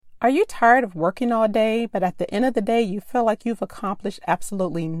Are you tired of working all day, but at the end of the day, you feel like you've accomplished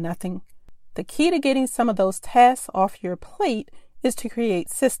absolutely nothing? The key to getting some of those tasks off your plate is to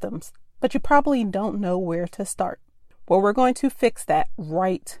create systems, but you probably don't know where to start. Well, we're going to fix that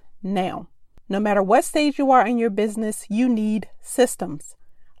right now. No matter what stage you are in your business, you need systems.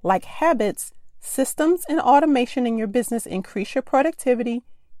 Like habits, systems and automation in your business increase your productivity,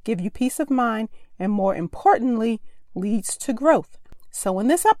 give you peace of mind, and more importantly, leads to growth. So in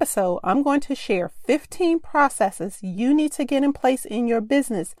this episode, I'm going to share 15 processes you need to get in place in your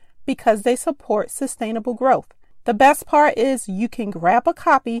business because they support sustainable growth. The best part is you can grab a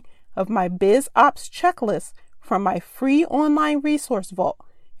copy of my BizOps checklist from my free online resource vault,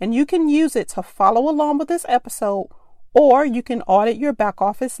 and you can use it to follow along with this episode, or you can audit your back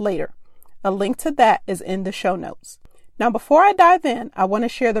office later. A link to that is in the show notes. Now, before I dive in, I want to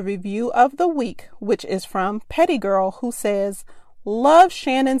share the review of the week, which is from Petty Girl, who says, "Love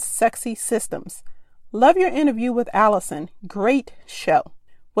Shannon's sexy systems. Love your interview with Allison. Great show."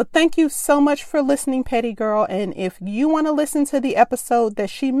 Well, thank you so much for listening, Petty Girl. And if you want to listen to the episode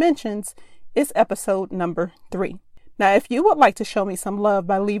that she mentions, it's episode number 3. Now, if you would like to show me some love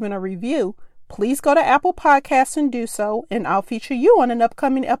by leaving a review, please go to Apple Podcasts and do so, and I'll feature you on an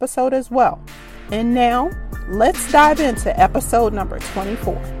upcoming episode as well. And now, let's dive into episode number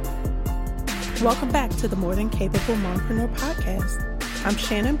 24. Welcome back to the More Than Capable Mompreneur podcast. I'm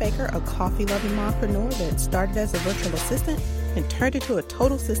Shannon Baker, a coffee-loving mompreneur that started as a virtual assistant and turned into a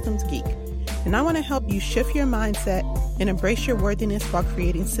total systems geek. And I want to help you shift your mindset and embrace your worthiness while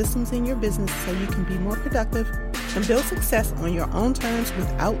creating systems in your business so you can be more productive and build success on your own terms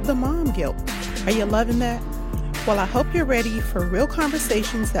without the mom guilt. Are you loving that? Well, I hope you're ready for real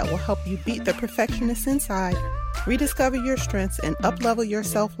conversations that will help you beat the perfectionist inside, rediscover your strengths, and up-level your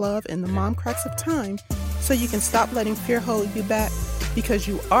self-love in the mom cracks of time so you can stop letting fear hold you back because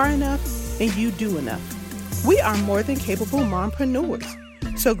you are enough and you do enough. We are more than capable mompreneurs.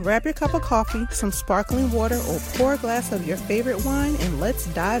 So grab your cup of coffee, some sparkling water, or pour a glass of your favorite wine and let's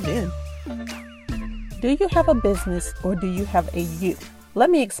dive in. Do you have a business or do you have a you?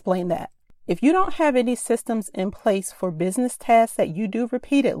 Let me explain that. If you don't have any systems in place for business tasks that you do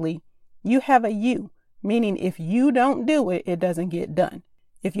repeatedly, you have a you, meaning if you don't do it, it doesn't get done.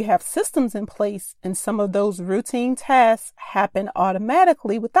 If you have systems in place and some of those routine tasks happen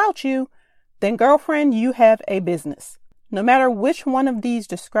automatically without you, then girlfriend, you have a business. No matter which one of these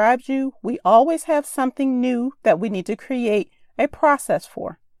describes you, we always have something new that we need to create a process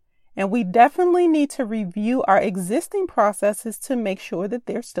for. And we definitely need to review our existing processes to make sure that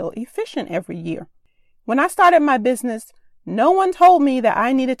they're still efficient every year. When I started my business, no one told me that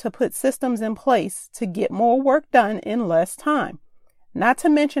I needed to put systems in place to get more work done in less time. Not to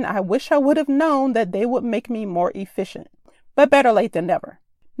mention, I wish I would have known that they would make me more efficient. But better late than never.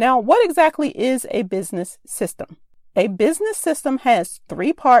 Now, what exactly is a business system? A business system has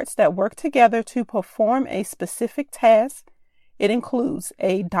 3 parts that work together to perform a specific task. It includes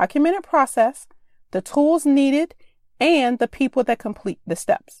a documented process, the tools needed, and the people that complete the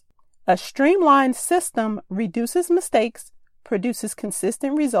steps. A streamlined system reduces mistakes, produces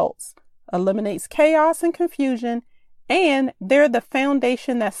consistent results, eliminates chaos and confusion, and they're the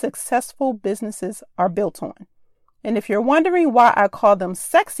foundation that successful businesses are built on. And if you're wondering why I call them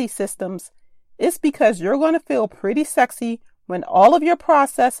sexy systems, it's because you're going to feel pretty sexy when all of your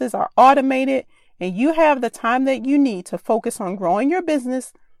processes are automated and you have the time that you need to focus on growing your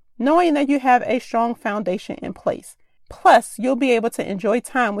business, knowing that you have a strong foundation in place. Plus, you'll be able to enjoy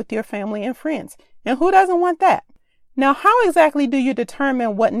time with your family and friends. And who doesn't want that? Now, how exactly do you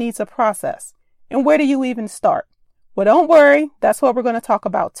determine what needs a process? And where do you even start? Well, don't worry. That's what we're going to talk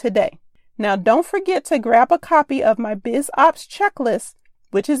about today. Now, don't forget to grab a copy of my BizOps checklist,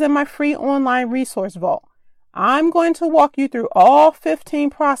 which is in my free online resource vault. I'm going to walk you through all 15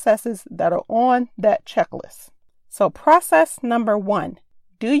 processes that are on that checklist. So process number 1,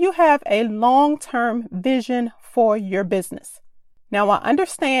 do you have a long-term vision for your business? Now, I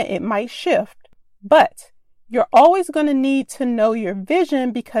understand it might shift, but you're always going to need to know your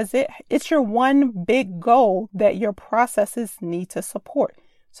vision because it's your one big goal that your processes need to support.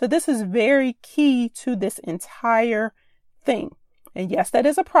 So this is very key to this entire thing. And yes, that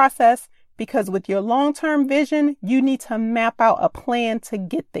is a process because with your long-term vision, you need to map out a plan to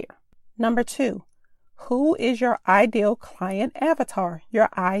get there. Number 2, who is your ideal client avatar, your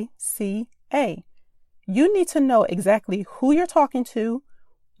ICA? You need to know exactly who you're talking to,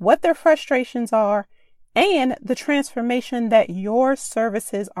 what their frustrations are, and the transformation that your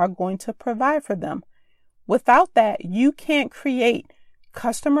services are going to provide for them. Without that, you can't create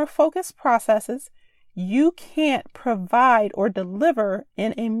customer-focused processes. you can't provide or deliver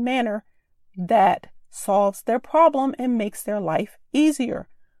in a manner that solves their problem and makes their life easier.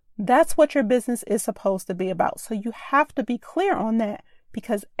 That's what your business is supposed to be about. So you have to be clear on that,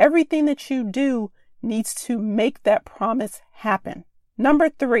 because everything that you do needs to make that promise happen. Number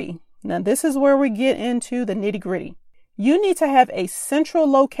 3. Now this is where we get into the nitty-gritty. You need to have a central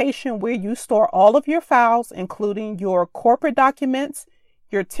location where you store all of your files, including your corporate documents,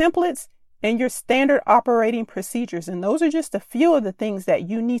 your templates, and your standard operating procedures. And those are just a few of the things that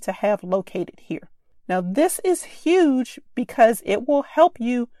you need to have located here. Now, this is huge because it will help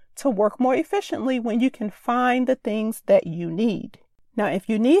you to work more efficiently when you can find the things that you need. Now, if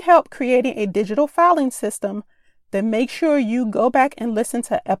you need help creating a digital filing system, then make sure you go back and listen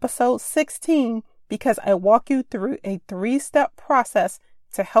to episode 16, because I walk you through a 3-step process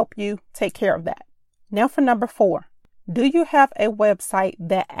to help you take care of that. Now for number 4. Do you have a website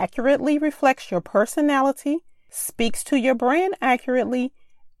that accurately reflects your personality, speaks to your brand accurately,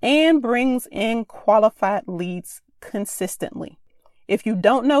 and brings in qualified leads consistently? If you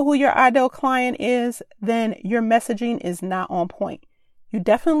don't know who your ideal client is, then your messaging is not on point. You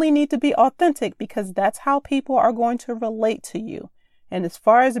definitely need to be authentic, because that's how people are going to relate to you. And as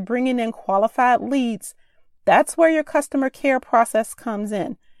far as bringing in qualified leads, that's where your customer care process comes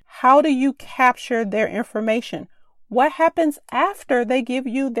in. How do you capture their information? What happens after they give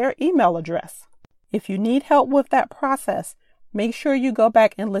you their email address? If you need help with that process, make sure you go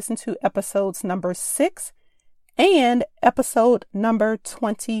back and listen to episodes number 6 and episode number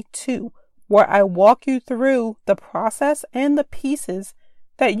 22, where I walk you through the process and the pieces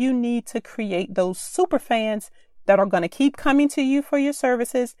that you need to create those super fans that are going to keep coming to you for your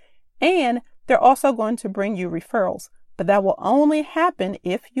services, and they're also going to bring you referrals. But that will only happen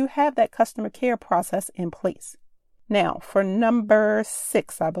if you have that customer care process in place. Now, for number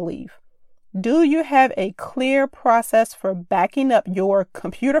 6, I believe, do you have a clear process for backing up your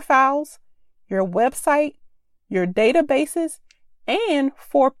computer files, your website, your databases, and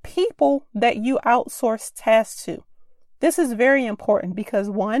for people that you outsource tasks to? This is very important because,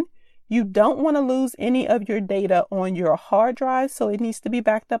 1, you don't want to lose any of your data on your hard drive, so it needs to be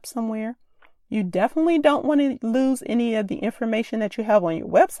backed up somewhere. You definitely don't want to lose any of the information that you have on your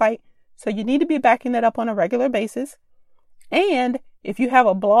website, so you need to be backing that up on a regular basis. And if you have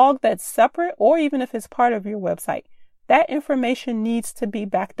a blog that's separate, or even if it's part of your website, that information needs to be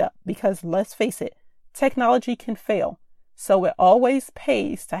backed up, because let's face it, technology can fail. So it always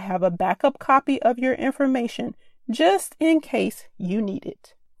pays to have a backup copy of your information just in case you need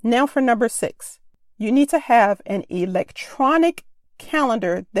it. Now for number 6, you need to have an electronic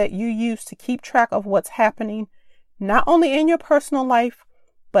calendar that you use to keep track of what's happening, not only in your personal life,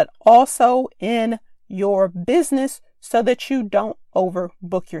 but also in your business, so that you don't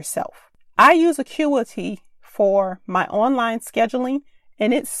overbook yourself. I use Acuity for my online scheduling,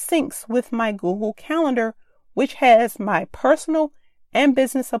 and it syncs with my Google Calendar, which has my personal and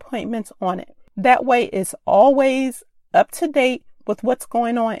business appointments on it. That way it's always up to date with what's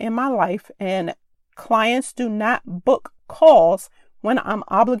going on in my life, and clients do not book calls when I'm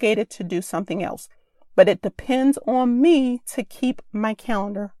obligated to do something else. But it depends on me to keep my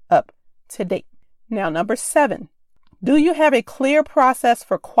calendar up to date. Now, number 7, do you have a clear process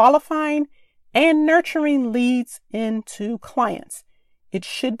for qualifying and nurturing leads into clients? It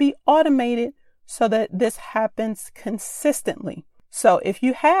should be automated so that this happens consistently. So if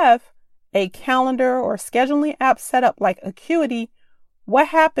you have a calendar or scheduling app set up like Acuity, what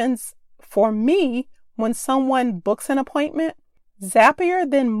happens for me when someone books an appointment? Zapier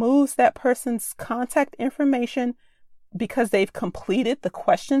then moves that person's contact information, because they've completed the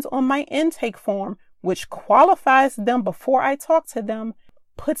questions on my intake form, which qualifies them before I talk to them,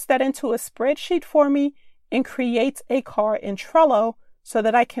 puts that into a spreadsheet for me, and creates a card in Trello so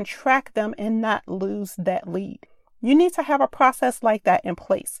that I can track them and not lose that lead. You need to have a process like that in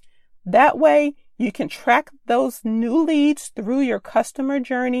place. That way you can track those new leads through your customer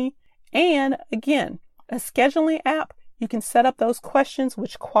journey. And again, a scheduling app, you can set up those questions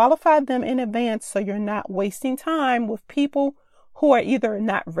which qualify them in advance, so you're not wasting time with people who are either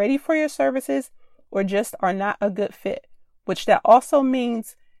not ready for your services or just are not a good fit, which that also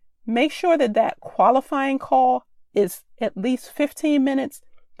means make sure that that qualifying call is at least 15 minutes,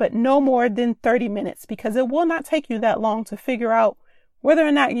 but no more than 30 minutes, because it will not take you that long to figure out whether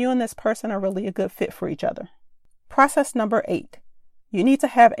or not you and this person are really a good fit for each other. Process number 8. You need to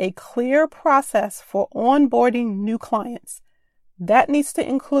have a clear process for onboarding new clients. That needs to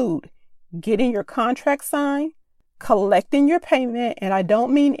include getting your contract signed, collecting your payment, and I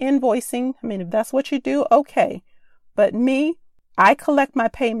don't mean invoicing. I mean, if that's what you do, okay. But me, I collect my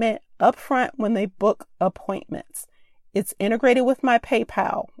payment upfront when they book appointments. It's integrated with my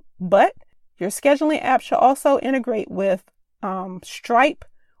PayPal, but your scheduling app should also integrate with Stripe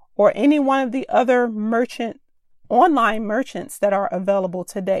or any one of the other online merchants that are available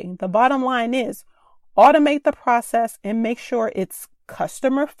today. The bottom line is automate the process and make sure it's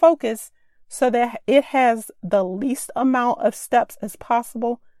customer focused so that it has the least amount of steps as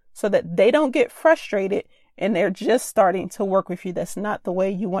possible so that they don't get frustrated and they're just starting to work with you. That's not the way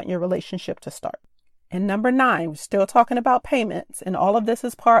you want your relationship to start. And number 9, we're still talking about payments, and all of this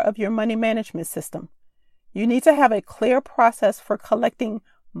is part of your money management system. You need to have a clear process for collecting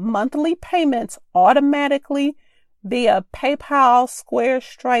monthly payments automatically via PayPal, Square,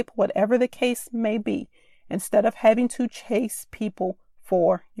 Stripe, whatever the case may be, instead of having to chase people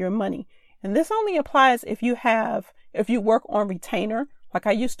for your money. And this only applies if you work on retainer. Like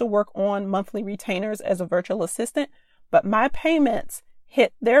I used to work on monthly retainers as a virtual assistant, but my payments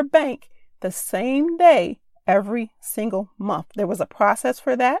hit their bank the same day every single month. There was a process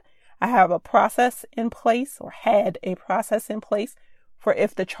for that. I have a process in place, or had a process in place, for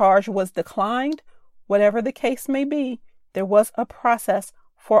if the charge was declined, whatever the case may be, there was a process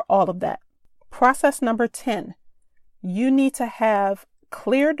for all of that. Process number 10, you need to have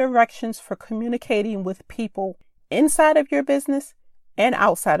clear directions for communicating with people inside of your business and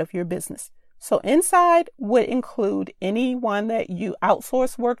outside of your business. So inside would include anyone that you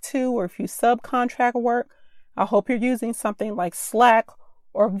outsource work to, or if you subcontract work. I hope you're using something like Slack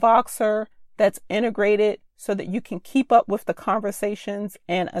or Voxer that's integrated so that you can keep up with the conversations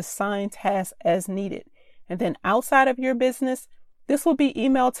and assign tasks as needed. And then outside of your business, this will be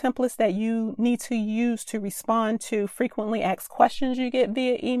email templates that you need to use to respond to frequently asked questions you get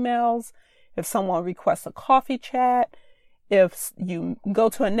via emails. If someone requests a coffee chat, if you go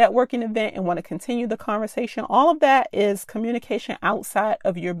to a networking event and want to continue the conversation, all of that is communication outside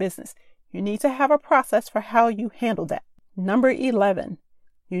of your business. You need to have a process for how you handle that. Number 11,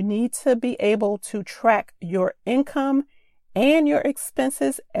 you need to be able to track your income and your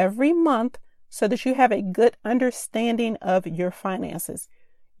expenses every month so that you have a good understanding of your finances.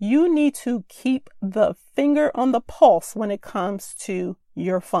 You need to keep the finger on the pulse when it comes to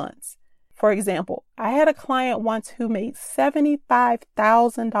your funds. For example, I had a client once who made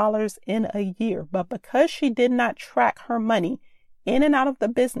 $75,000 in a year, but because she did not track her money in and out of the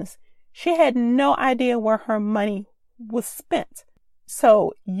business, she had no idea where her money was spent.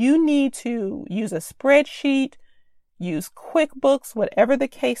 So you need to use a spreadsheet, use QuickBooks, whatever the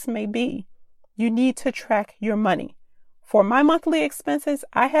case may be. You need to track your money. For my monthly expenses,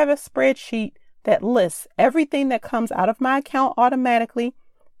 I have a spreadsheet that lists everything that comes out of my account automatically,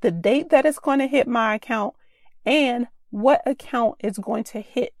 the date that it's going to hit my account, and what account it's going to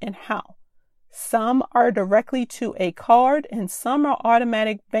hit and how. Some are directly to a card and some are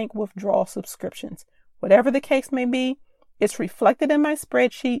automatic bank withdrawal subscriptions. Whatever the case may be, it's reflected in my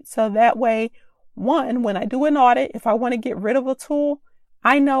spreadsheet so that way, one, when I do an audit, if I want to get rid of a tool,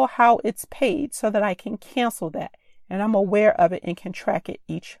 I know how it's paid so that I can cancel that and I'm aware of it and can track it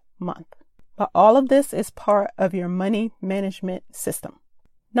each month. But all of this is part of your money management system.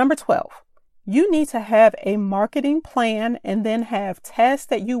 Number 12, you need to have a marketing plan and then have tasks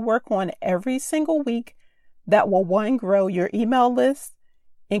that you work on every single week that will, one, grow your email list,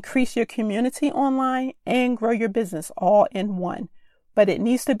 increase your community online, and grow your business all in one. But it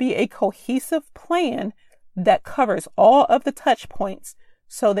needs to be a cohesive plan that covers all of the touch points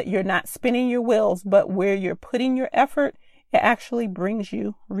so that you're not spinning your wheels, but where you're putting your effort, it actually brings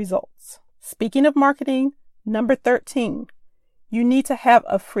you results. Speaking of marketing, number 13, you need to have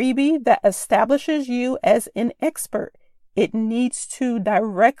a freebie that establishes you as an expert. It needs to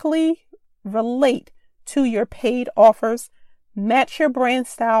directly relate to your paid offers, match your brand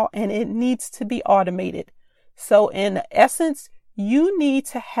style, and it needs to be automated. So in essence, you need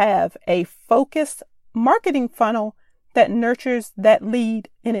to have a focused marketing funnel that nurtures that lead,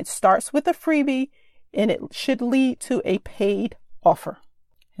 and it starts with a freebie and it should lead to a paid offer.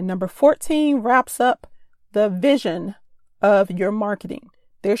 And number 14 wraps up the vision of your marketing.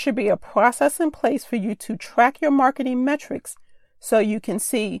 There should be a process in place for you to track your marketing metrics so you can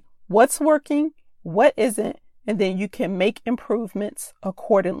see what's working, what isn't, and then you can make improvements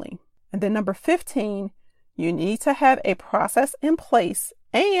accordingly. And then number 15, you need to have a process in place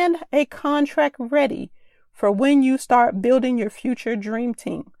and a contract ready for when you start building your future dream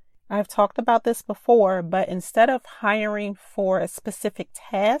team. I've talked about this before, but instead of hiring for a specific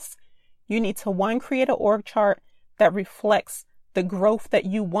task, you need to, one, create an org chart that reflects the growth that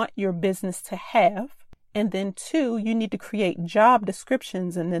you want your business to have. And then two, you need to create job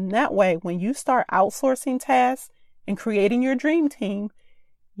descriptions. And then that way, when you start outsourcing tasks and creating your dream team,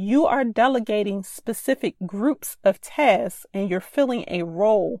 you are delegating specific groups of tasks and you're filling a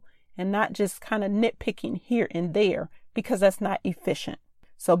role and not just kind of nitpicking here and there, because that's not efficient.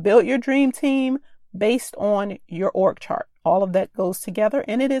 So build your dream team based on your org chart. All of that goes together,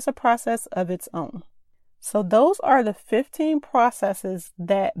 and it is a process of its own. So those are the 15 processes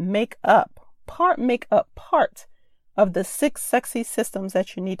that make up part of the 6 sexy systems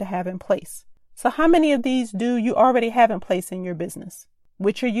that you need to have in place. So how many of these do you already have in place in your business?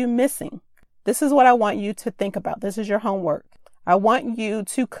 Which are you missing? This is what I want you to think about. This is your homework. I want you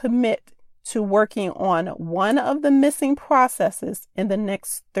to commit to working on one of the missing processes in the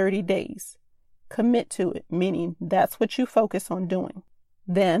next 30 days. Commit to it, meaning that's what you focus on doing.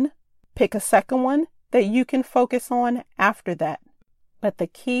 Then pick a second one that you can focus on after that. But the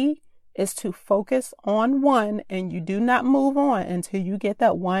key is to focus on one, and you do not move on until you get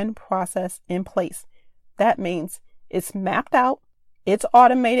that one process in place. That means it's mapped out, it's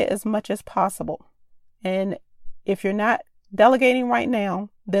automated as much as possible. And if you're not delegating right now,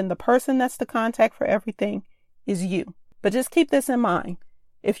 then the person that's the contact for everything is you. But just keep this in mind.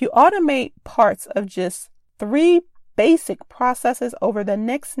 If you automate parts of just 3 basic processes over the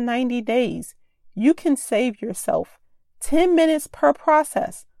next 90 days, you can save yourself 10 minutes per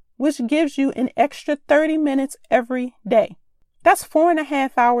process, which gives you an extra 30 minutes every day. That's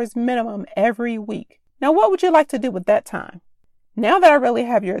 4.5 hours minimum every week. Now, what would you like to do with that time? Now that I really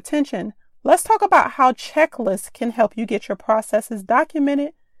have your attention, let's talk about how checklists can help you get your processes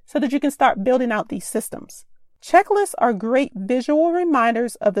documented so that you can start building out these systems. Checklists are great visual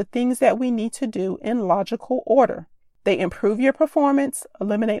reminders of the things that we need to do in logical order. They improve your performance,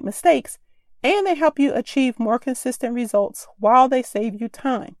 eliminate mistakes, and they help you achieve more consistent results while they save you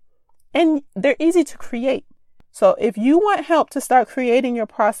time. And they're easy to create. So if you want help to start creating your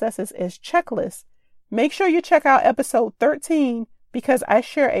processes as checklists, make sure you check out episode 13, because I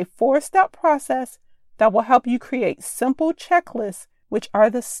share a 4-step process that will help you create simple checklists, which are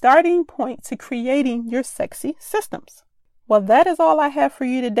the starting point to creating your sexy systems. Well, that is all I have for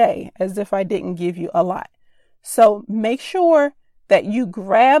you today, as if I didn't give you a lot. So make sure that you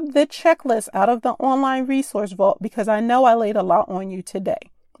grab the checklist out of the online resource vault, because I know I laid a lot on you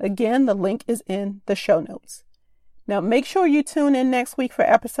today. Again, the link is in the show notes. Now, make sure you tune in next week for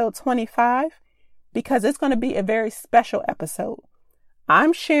episode 25, because it's going to be a very special episode.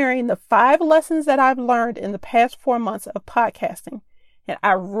 I'm sharing the 5 lessons that I've learned in the past 4 months of podcasting, and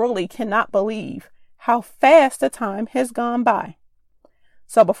I really cannot believe how fast the time has gone by.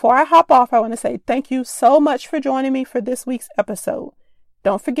 So before I hop off, I want to say thank you so much for joining me for this week's episode.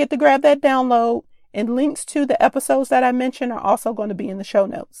 Don't forget to grab that download, and links to the episodes that I mentioned are also going to be in the show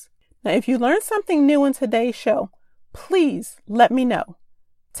notes. Now, if you learned something new in today's show, please let me know.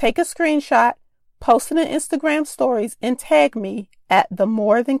 Take a screenshot, post it in Instagram stories, and tag me at the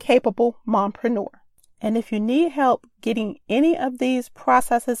More Than Capable Mompreneur. And if you need help getting any of these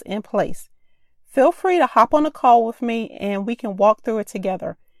processes in place, feel free to hop on a call with me and we can walk through it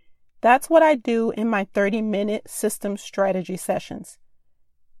together. That's what I do in my 30-minute system strategy sessions.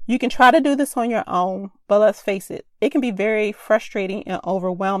 You can try to do this on your own, but let's face it, it can be very frustrating and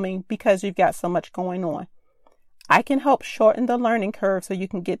overwhelming because you've got so much going on. I can help shorten the learning curve so you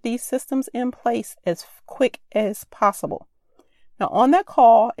can get these systems in place as quick as possible. Now, on that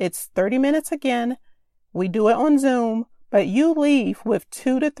call, it's 30 minutes again. We do it on Zoom, but you leave with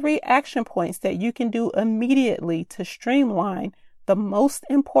 2 to 3 action points that you can do immediately to streamline the most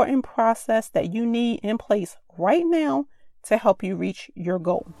important process that you need in place right now to help you reach your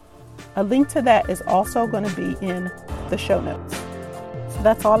goal. A link to that is also going to be in the show notes. So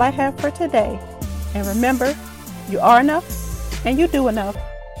that's all I have for today. And remember, you are enough and you do enough.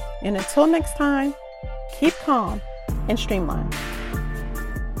 And until next time, keep calm and streamline.